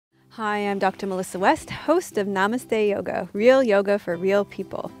Hi, I'm Dr. Melissa West, host of Namaste Yoga, real yoga for real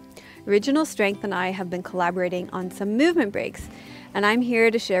people. Original Strength and I have been collaborating on some movement breaks, and I'm here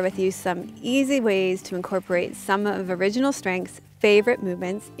to share with you some easy ways to incorporate some of Original Strength's favorite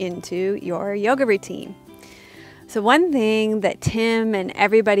movements into your yoga routine. So one thing that Tim and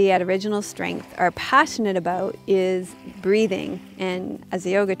everybody at Original Strength are passionate about is breathing. And as a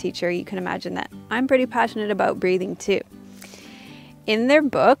yoga teacher, you can imagine that I'm pretty passionate about breathing too. In their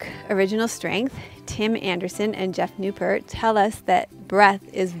book, Original Strength, Tim Anderson and Jeff Newport tell us that breath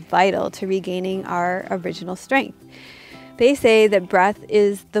is vital to regaining our original strength. They say that breath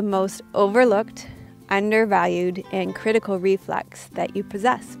is the most overlooked, undervalued, and critical reflex that you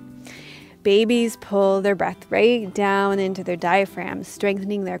possess. Babies pull their breath right down into their diaphragm,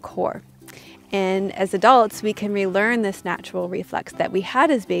 strengthening their core. And as adults, we can relearn this natural reflex that we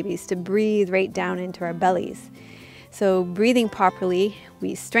had as babies to breathe right down into our bellies. So breathing properly,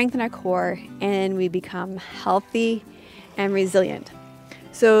 we strengthen our core and we become healthy and resilient.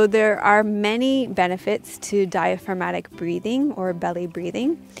 So there are many benefits to diaphragmatic breathing or belly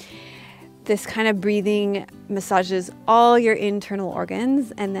breathing. This kind of breathing massages all your internal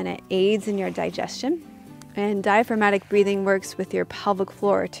organs and then it aids in your digestion. And diaphragmatic breathing works with your pelvic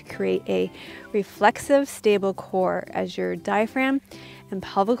floor to create a reflexive, stable core as your diaphragm and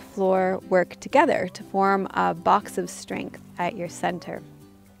pelvic floor work together to form a box of strength at your center.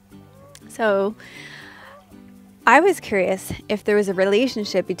 So I was curious if there was a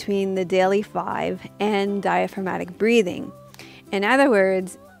relationship between the daily 5 and diaphragmatic breathing. In other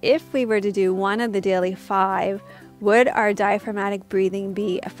words, if we were to do one of the daily 5, would our diaphragmatic breathing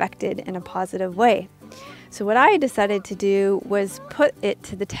be affected in a positive way? So what I decided to do was put it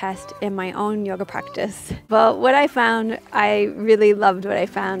to the test in my own yoga practice. Well, what I found, I really loved what I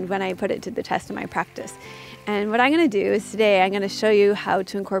found when I put it to the test in my practice. And what I'm going to do is today I'm going to show you how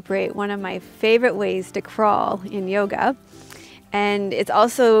to incorporate one of my favorite ways to crawl in yoga. And it's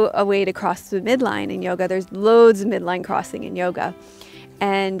also a way to cross the midline in yoga. There's loads of midline crossing in yoga.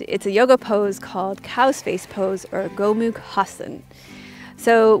 And it's a yoga pose called cow's face pose or Gomukhasana.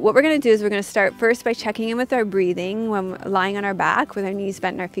 So what we're going to do is we're going to start first by checking in with our breathing when we're lying on our back with our knees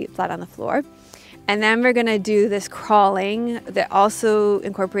bent and our feet flat on the floor. And then we're going to do this crawling that also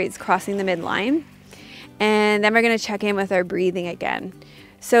incorporates crossing the midline. And then we're going to check in with our breathing again.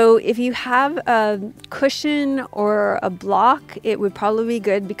 So if you have a cushion or a block, it would probably be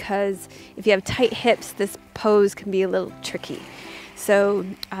good because if you have tight hips, this pose can be a little tricky. So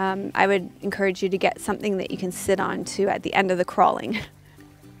I would encourage you to get something that you can sit on to at the end of the crawling.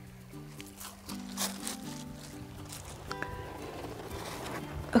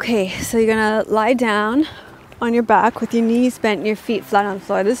 Okay, so you're gonna lie down on your back with your knees bent and your feet flat on the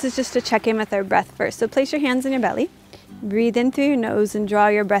floor. This is just to check in with our breath first. So place your hands in your belly, breathe in through your nose and draw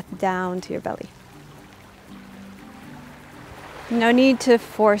your breath down to your belly. No need to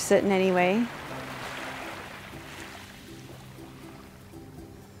force it in any way.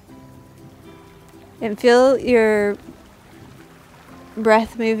 And feel your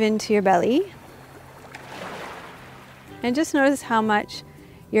breath move into your belly. And just notice how much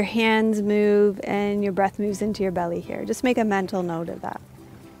your hands move and your breath moves into your belly here. Just make a mental note of that.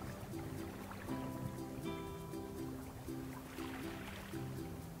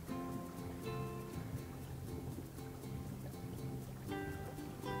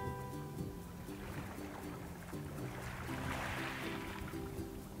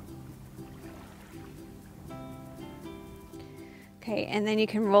 Okay, and then you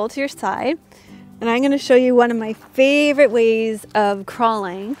can roll to your side. And I'm going to show you one of my favorite ways of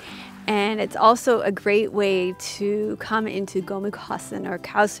crawling. And it's also a great way to come into Gomukhasana or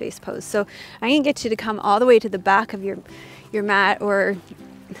cow's face pose. So I'm going to get you to come all the way to the back of your mat, or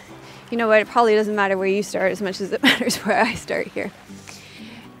you know what, it probably doesn't matter where you start as much as it matters where I start here.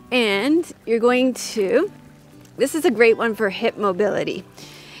 And you're going to, this is a great one for hip mobility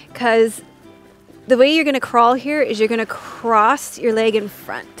because the way you're going to crawl here is you're going to cross your leg in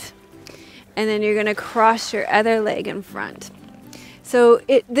front. And then you're going to cross your other leg in front. So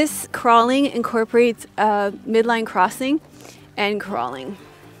this crawling incorporates midline crossing and crawling.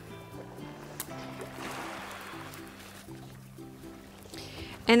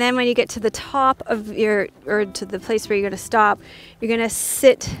 And then when you get to the top of or to the place where you're going to stop, you're going to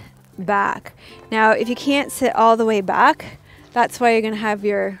sit back. Now, if you can't sit all the way back, that's why you're going to have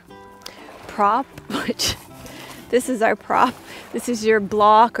your prop, which this is our prop. This is your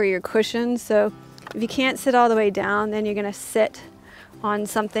block or your cushion. So if you can't sit all the way down, then you're going to sit on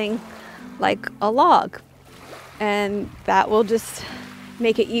something like a log. And that will just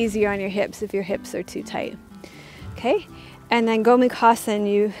make it easier on your hips if your hips are too tight. Okay? And then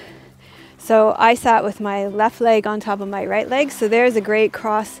Gomukhasana, you So I sat with my left leg on top of my right leg. So there's a great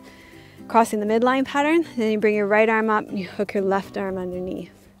crossing the midline pattern. Then you bring your right arm up, you hook your left arm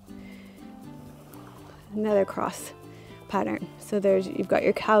underneath. Another cross pattern. So you've got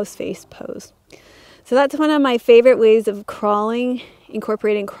your cow's face pose. So that's one of my favorite ways of crawling,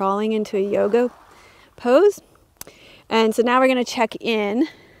 incorporating crawling into a yoga pose. And so now we're going to check in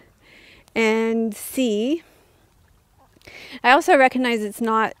and see. I also recognize it's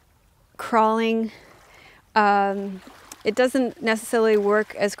not crawling. It doesn't necessarily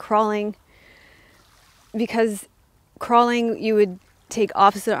work as crawling, because crawling you would take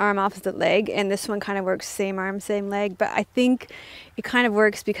opposite arm, opposite leg, and this one kind of works same arm, same leg. But I think it kind of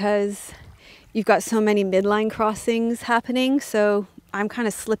works because you've got so many midline crossings happening, so I'm kind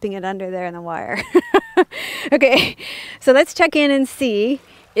of slipping it under there in the wire. Okay, so let's check in and see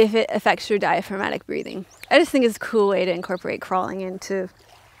if it affects your diaphragmatic breathing. I just think it's a cool way to incorporate crawling into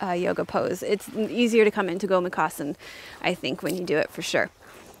a yoga pose. It's easier to come into Gomukhasana, I think, when you do it, for sure.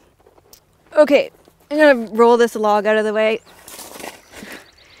 Okay, I'm gonna roll this log out of the way.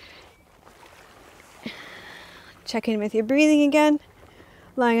 Check in with your breathing again.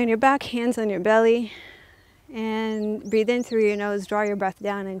 Lying on your back, hands on your belly, and breathe in through your nose. Draw your breath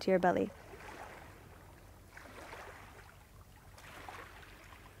down into your belly.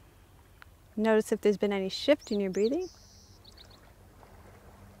 Notice if there's been any shift in your breathing.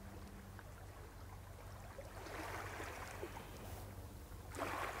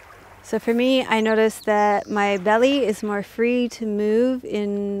 So for me, I notice that my belly is more free to move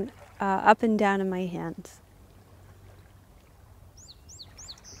in up and down in my hands.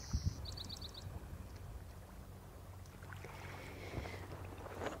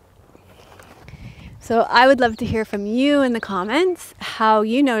 So I would love to hear from you in the comments how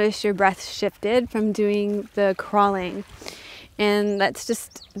you noticed your breath shifted from doing the crawling. And that's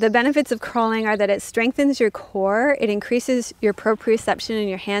just, the benefits of crawling are that it strengthens your core, it increases your proprioception in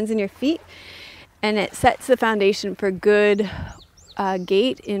your hands and your feet, and it sets the foundation for good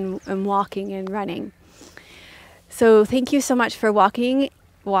gait in walking and running. So thank you so much for walking.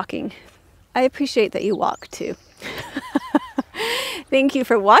 I appreciate that you walk too. Thank you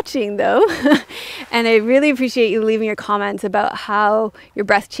for watching though. And I really appreciate you leaving your comments about how your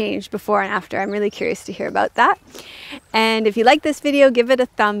breath changed before and after. I'm really curious to hear about that. And if you like this video, give it a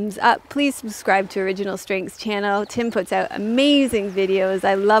thumbs up. Please subscribe to Original Strength's channel. Tim puts out amazing videos.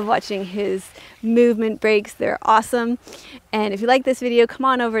 I love watching his movement breaks. They're awesome. And if you like this video, come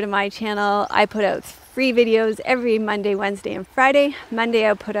on over to my channel. I put out free videos every Monday, Wednesday, and Friday. Monday,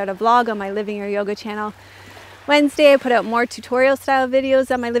 I'll put out a vlog on my Living Your Yoga channel. Wednesday, I put out more tutorial style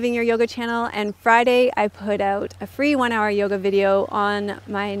videos on my Living Your Yoga channel, and Friday, I put out a free 1-hour yoga video on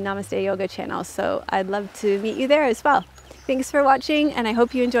my Namaste Yoga channel. So I'd love to meet you there as well. Thanks for watching, and I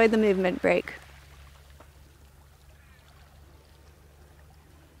hope you enjoyed the movement break.